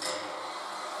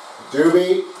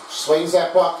 Doobie swings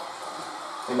that puck.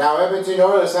 And now Edmonton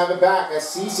Oilers have it back as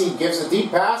CC gives a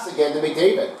deep pass again to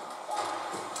McDavid.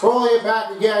 Rolling it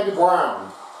back again to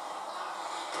Brown.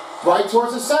 Right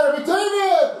towards the center,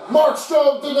 McDavid!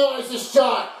 Markstrom denies the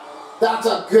shot. That's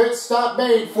a good stop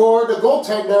made for the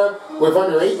goaltender with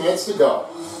under 8 minutes to go.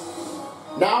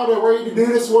 Now they're ready to do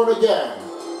this one again.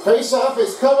 Face-off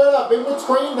is coming up in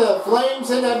between the Flames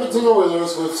and Edmonton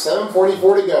Oilers with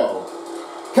 7:44 to go.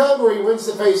 Calgary wins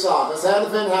the face-off as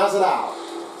Hanifin has it out.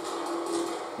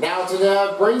 Now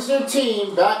Tanev brings their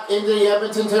team back into the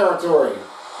Edmonton territory.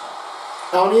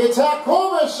 On the attack,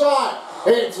 Coleman shot!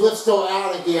 It's Lifstone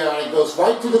out of here and it goes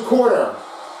right to the corner.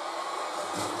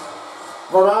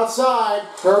 From outside,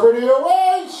 Herbert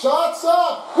away, shots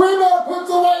up! Rebound puts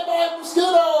away by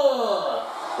Skinner!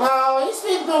 Well, he's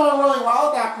been doing really well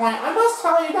at that point. I must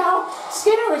tell you now,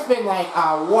 Skinner has been like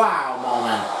a wow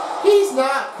moment. He's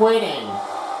not quitting.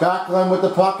 Backlund with the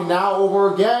puck and now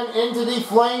over again into the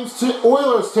Flames to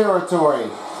Oilers territory.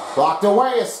 Blocked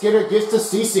away as Skinner gets to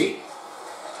Ceci.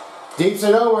 Deeps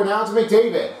it over now to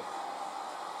McDavid.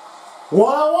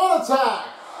 One-on-one attack.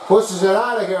 Pushes it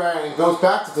out of here and goes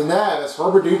back to Tanev as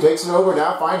Herbert takes it over.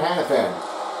 Now find Hanifin.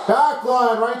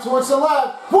 Backlund right towards the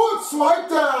left. Foot swipe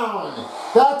down.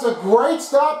 That's a great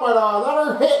stop but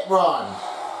another hit run.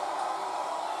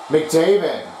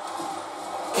 McDavid.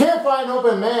 Can't find an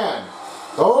open man.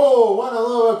 Oh, went a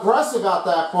little aggressive at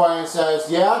that point and says,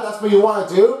 yeah, that's what you want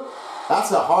to do?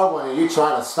 That's a hard one that you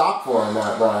try to stop for in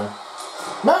that run.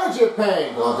 Magic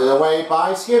Payne, blown away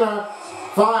by Skinner.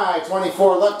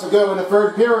 5:24 left to go in the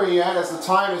third period as the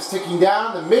time is ticking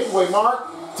down the midway mark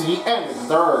to the end of the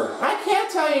third. I can't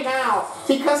tell you now,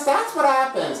 because that's what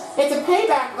happens. It's a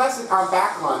payback lesson on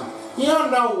Backlund. You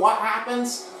don't know what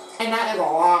happens, and that is a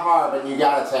lot harder than you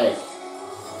gotta take.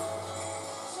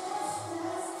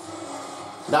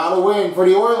 Now the win for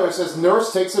the Oilers as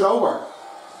Nurse takes it over.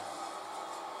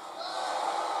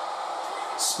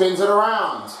 Spins it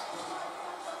around.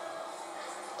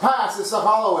 Passes to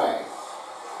Holloway.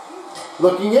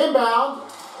 Looking inbound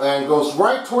and goes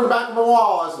right toward the back of the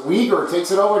wall as Weegar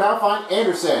takes it over. Now find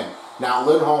Anderson. Now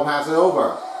Lindholm has it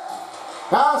over.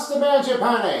 Pass to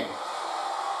Mangiapane.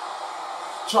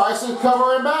 Tries to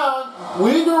cover inbound.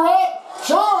 Weegar up.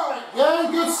 Shot.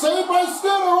 And good save by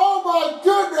Skinner. Oh my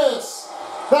goodness.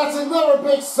 That's another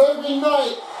big saving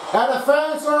night. And the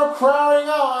fans are crowding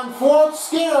on for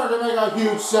Skinner to make a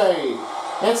huge save.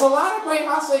 It's a lot of great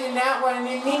hustling in that one.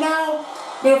 And you know,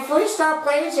 the three-star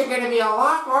players are going to be a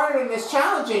lot harder in this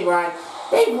challenging run.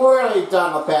 They've really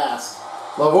done the best.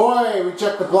 Lavoie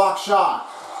rejects the block shot.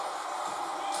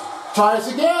 Tries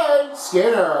again.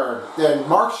 Skinner. Then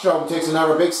Markstrom takes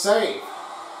another big save.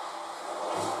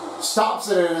 Stops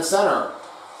it in the center.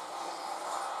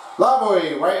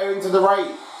 Lavoie right into the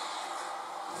right.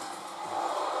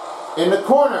 In the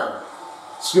corner.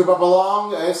 Scoop up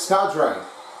along Escadre.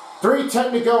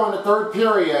 3:10 to go in the third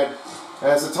period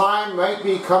as the time might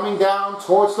be coming down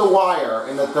towards the wire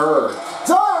in the third.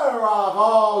 Tyrov!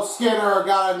 Oh, Skinner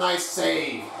got a nice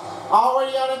save.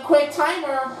 Already on a quick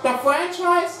timer, the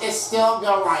franchise is still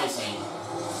rising.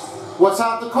 What's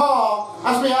out the call?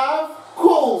 As we have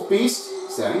Cool Beast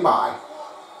standing by.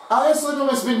 Elias Lindholm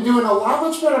has been doing a lot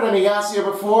much better than he has here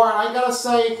before, and I gotta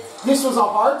say, this was a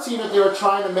hard team that they were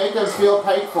trying to make them feel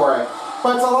paid for it.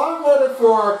 But it's a lot harder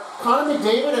for Connor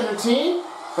McDavid and their team,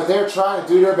 but they're trying to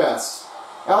do their best.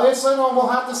 Elias Lindholm will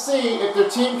have to see if their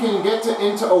team can get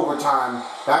into overtime.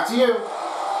 Back to you.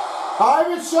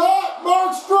 Ivan shot!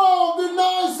 Markstrom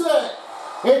denies it!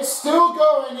 It's still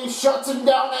going. He shuts him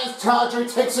down as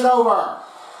Kadri takes it over.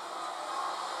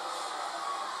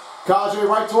 Kadri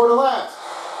right toward the left.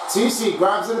 Ceci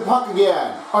grabs the puck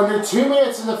again. Under 2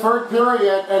 minutes in the third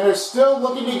period, and they're still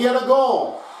looking to get a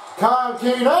goal. Kyle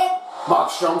Kane up.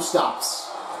 Markstrom stops.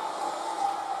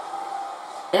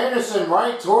 Anderson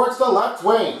right towards the left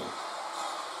wing.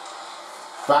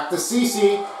 Back to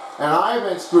Ceci, and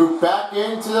Ivan's group back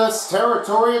into this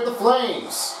territory of the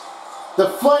Flames. The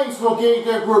Flames will gain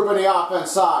their group on the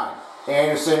offense side.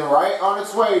 Anderson right on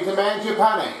its way to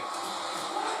Mangiapane.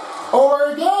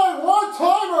 Over again,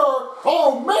 one-timer!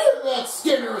 Oh man, that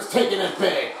Skinner is taking it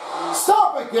big.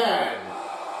 Stop again!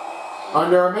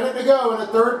 Under a minute to go in the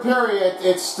third period,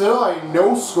 it's still a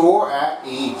no score at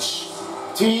each.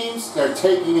 Teams, they're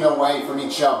taking it away from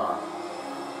each other.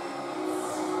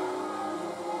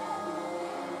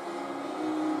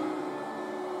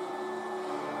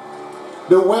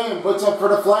 The win puts up for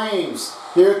the Flames.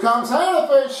 Here comes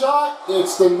Hanifin's shot.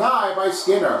 It's denied by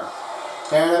Skinner.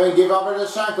 And they give over to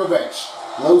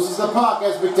Shankovic. Loses the puck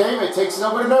as McDavid takes it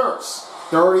over to Nurse.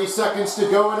 30 seconds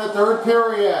to go in the third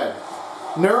period.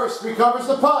 Nurse recovers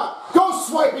the puck. Goes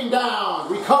swiping down.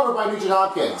 Recovered by Nugent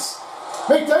Hopkins.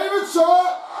 McDavid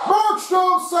shot.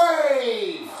 Markstrom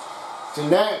save.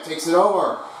 Jeanette takes it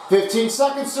over. 15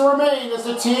 seconds to remain as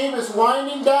the team is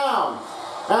winding down.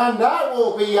 And that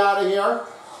will be out of here.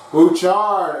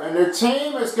 Bouchard and their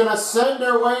team is going to send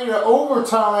their way to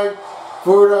overtime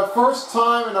for the first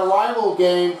time in a rival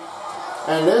game.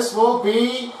 And this will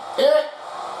be it.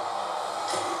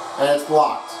 And it's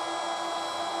blocked.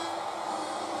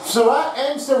 So that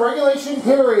ends the regulation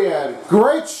period.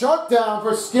 Great shutdown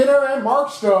for Skinner and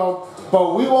Markstrom,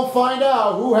 but we will find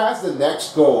out who has the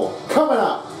next goal. Coming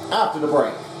up after the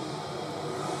break.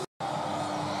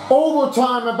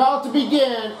 Overtime about to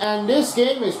begin, and this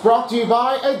game is brought to you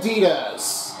by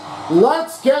Adidas.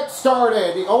 Let's get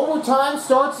started. The overtime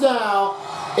starts now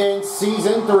in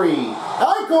Season 3.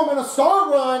 Eichel in a star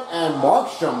run, and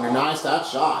Markstrom denies that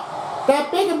shot.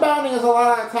 That big and bounding is a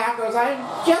lot of attackers. I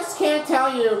just can't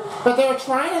tell you, but they were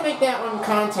trying to make that one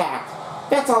contact.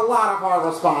 That's a lot of hard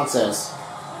responses.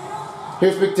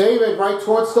 Here's McDavid right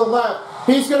towards the left.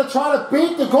 He's going to try to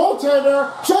beat the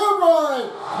goaltender. Shot right!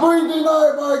 Being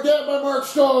denied by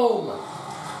Markstrom.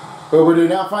 Overdue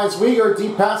now finds Weegar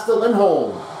deep past the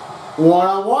Lindholm.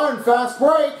 One-on-one, fast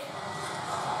break.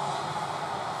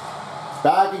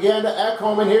 Back again to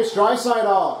Ekholm, and here's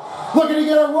Draisaitl. Looking to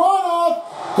get a run-off.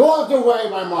 Gloved away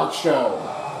by Markstrom.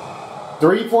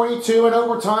 3:42 in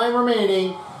overtime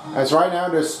remaining. As right now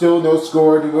there's still no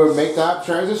score to make that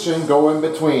transition go in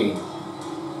between.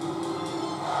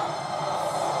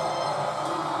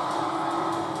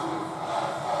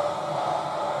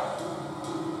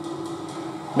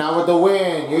 Now with the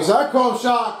win, here's Ekholm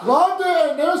shot. Gloved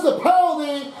in. There's the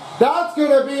penalty. That's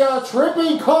going to be a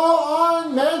tripping call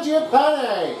on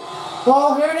Mangiapane.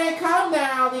 Well, here they come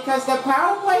now because the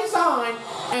power play's on,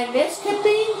 and this could be...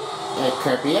 It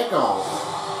could be a goal.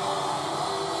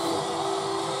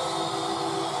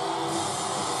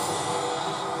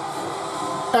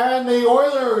 And the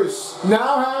Oilers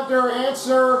now have their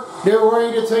answer. They're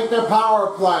ready to take their power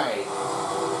play.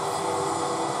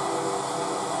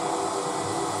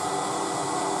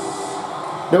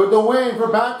 With the win for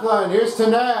Backlund, here's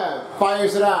Tanev.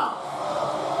 Fires it out.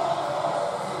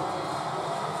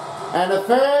 And the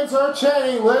fans are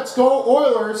chanting, let's go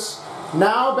Oilers.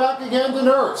 Now back again to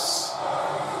Nurse.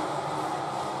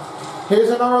 Here's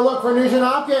another look for Nugent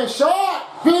Hopkins. Shot!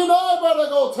 Denied by the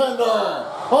goaltender.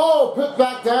 Oh, put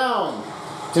back down.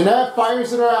 Tanev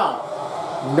fires it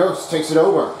out. Nurse takes it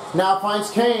over. Now finds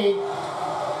Kane.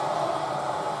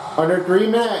 Under 3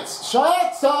 minutes.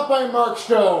 Shot stopped by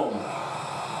Markstrom.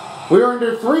 We are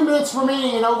under 3 minutes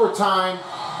remaining in overtime.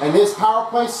 And this power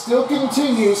play still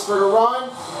continues for the run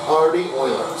of the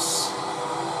Oilers.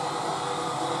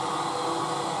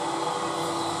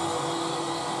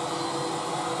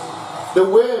 The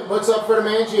win puts up for the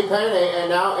Mangiapane, and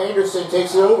now Anderson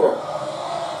takes it over.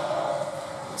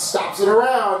 Stops it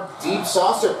around. Deep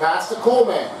saucer pass to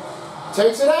Coleman.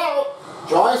 Takes it out.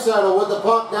 Draisaitl with the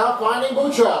puck now finding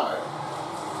Bouchard.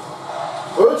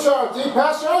 Bouchard deep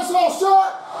pass. Draisaitl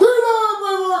shot. Denied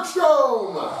by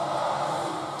Markstrom.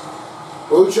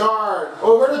 Bouchard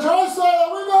over to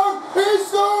Draisaitl, rebound, he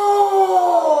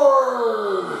scores!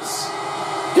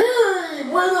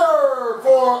 Game winner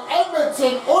for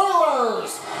Edmonton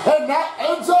Oilers! And that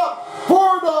ends up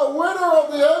for the winner of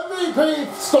the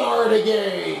MVP star of the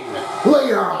game,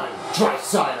 Leon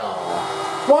Draisaitl.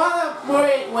 What a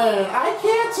great win. I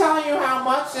can't tell you how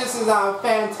much this is a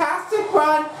fantastic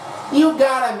run. You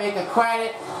gotta make a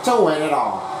credit to win it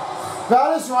all.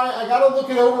 That is right. I got to look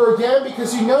it over again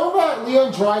because you know that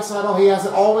Leon Draisaitl, he has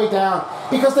it all the way down.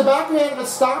 Because the backhand of it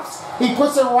stops, he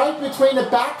puts it right between the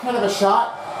backhand of a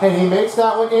shot, and he makes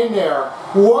that one in there.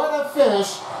 What a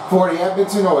finish for the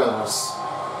Edmonton Oilers.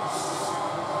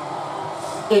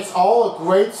 It's all a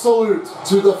great salute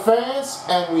to the fans,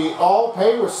 and we all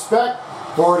pay respect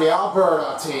for the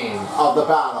Alberta team of the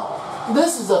battle.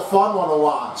 This is a fun one to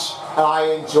watch, and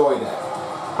I enjoyed it.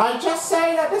 I just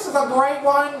say that this is a great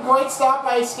one, great stop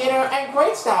by Skinner, and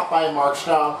great stop by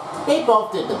Markstrom. They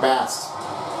both did the best.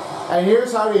 And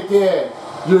here's how they did.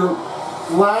 Your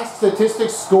last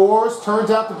statistics scores turns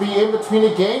out to be in between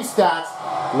the game stats,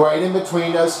 right in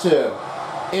between those two.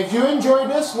 If you enjoyed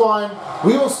this one,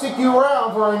 we will stick you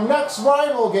around for our next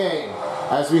rival game,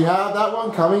 as we have that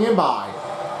one coming in by.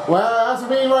 Well, as of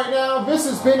being right now, this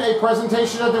has been a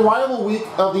presentation of the rival week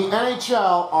of the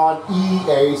NHL on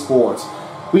EA Sports.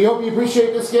 We hope you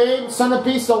appreciate this game. Son of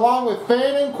Beast along with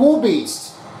Fan and Cool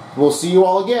Beast. We'll see you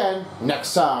all again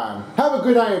next time. Have a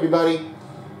good night, everybody.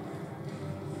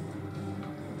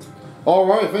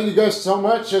 Alright, thank you guys so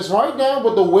much. Just right now,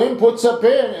 but the win puts up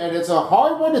in, and it's a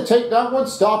hard one to take that one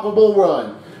stoppable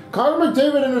run. Connor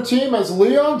McDavid and the team as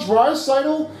Leon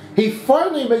Draisaitl. He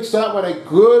finally makes that one a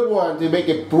good one to make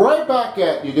it right back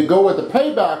at you to go with the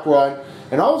payback run.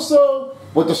 And also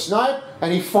with the snipe,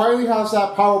 and he finally has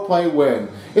that power play win.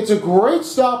 It's a great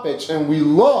stoppage, and we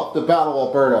love the Battle of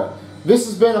Alberta. This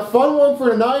has been a fun one for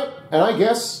tonight, and I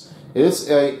guess it's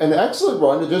an excellent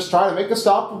run to just try to make a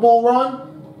stoppable run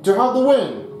to have the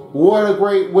win. What a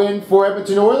great win for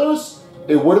Edmonton Oilers.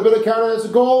 It would have been accounted as a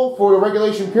goal for the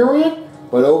regulation period,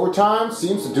 but overtime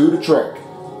seems to do the trick.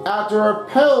 After a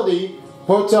penalty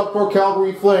puts up for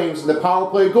Calgary Flames, and the power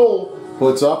play goal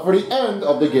puts up for the end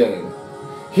of the game.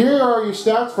 Here are your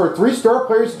stats for 3-star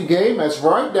players of the game, as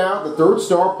right now the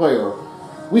 3rd-star player.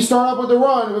 We start out with the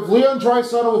run with Leon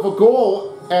Draisaitl with a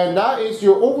goal, and that is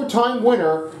your overtime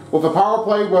winner with a power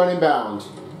play run inbound.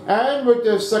 And with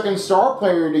the 2nd-star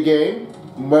player of the game,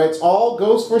 it all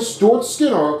goes for Stuart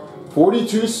Skinner,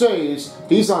 42 saves.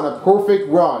 He's on a perfect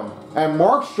run. And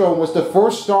Markstrom was the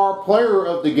 1st-star player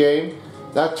of the game.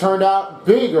 That turned out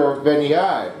bigger than he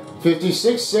had.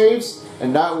 56 saves,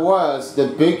 and that was the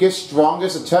biggest,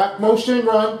 strongest attack motion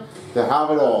run to have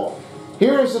it all.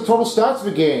 Here is the total stats of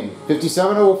the game.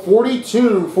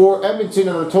 57/42 for Edmonton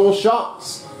on the total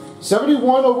shots.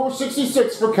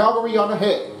 71/66 for Calgary on a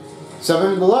hit.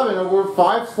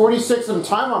 711/546 in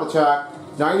time on attack.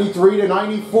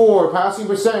 93/94 passing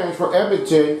percentage for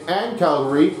Edmonton and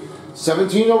Calgary.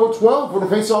 17/12 for the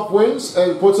face-off wins,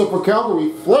 and it puts up for Calgary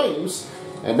Flames.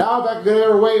 And now back the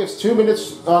other way is 2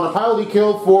 minutes on a penalty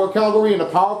kill for Calgary and a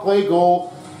power play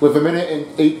goal with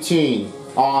 1:18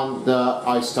 on the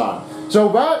ice time. So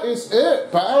that is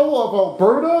it. Battle of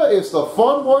Alberta is the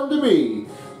fun one to be.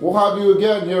 We'll have you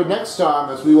again here next time,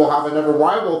 as we will have another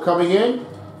rival coming in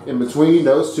between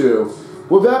those two.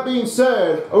 With that being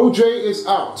said, OJ is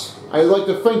out. I'd like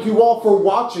to thank you all for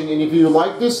watching, and if you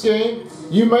like this game,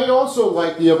 you may also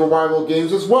like the other rival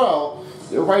games as well.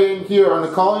 They're right in here on the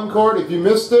calling card. If you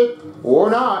missed it or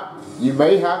not, you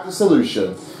may have the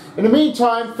solution. In the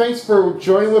meantime, thanks for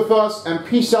joining with us, and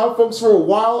peace out, folks, for a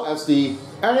while as the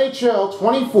NHL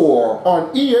 24 on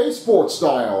EA Sports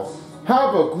Style.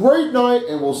 Have a great night,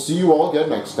 and we'll see you all again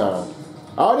next time.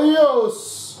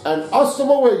 Adios and hasta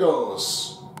luego.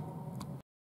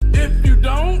 If you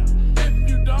don't,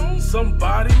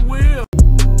 somebody will.